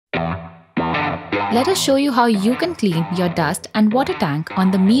Let us show you how you can clean your dust and water tank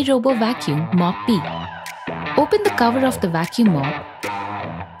on the Mi Robot Vacuum-Mop P. Open the cover of the vacuum mop.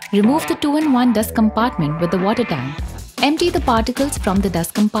 Remove the 2-in-1 dust compartment with the water tank. Empty the particles from the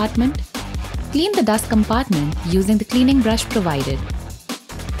dust compartment. Clean the dust compartment using the cleaning brush provided.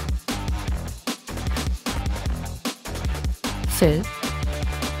 Fill,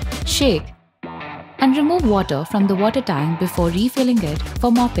 shake, and remove water from the water tank before refilling it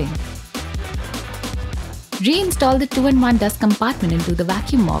for mopping. Reinstall the 2-in-1 dust compartment into the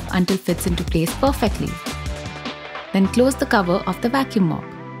vacuum mop until it fits into place perfectly. Then close the cover of the vacuum mop.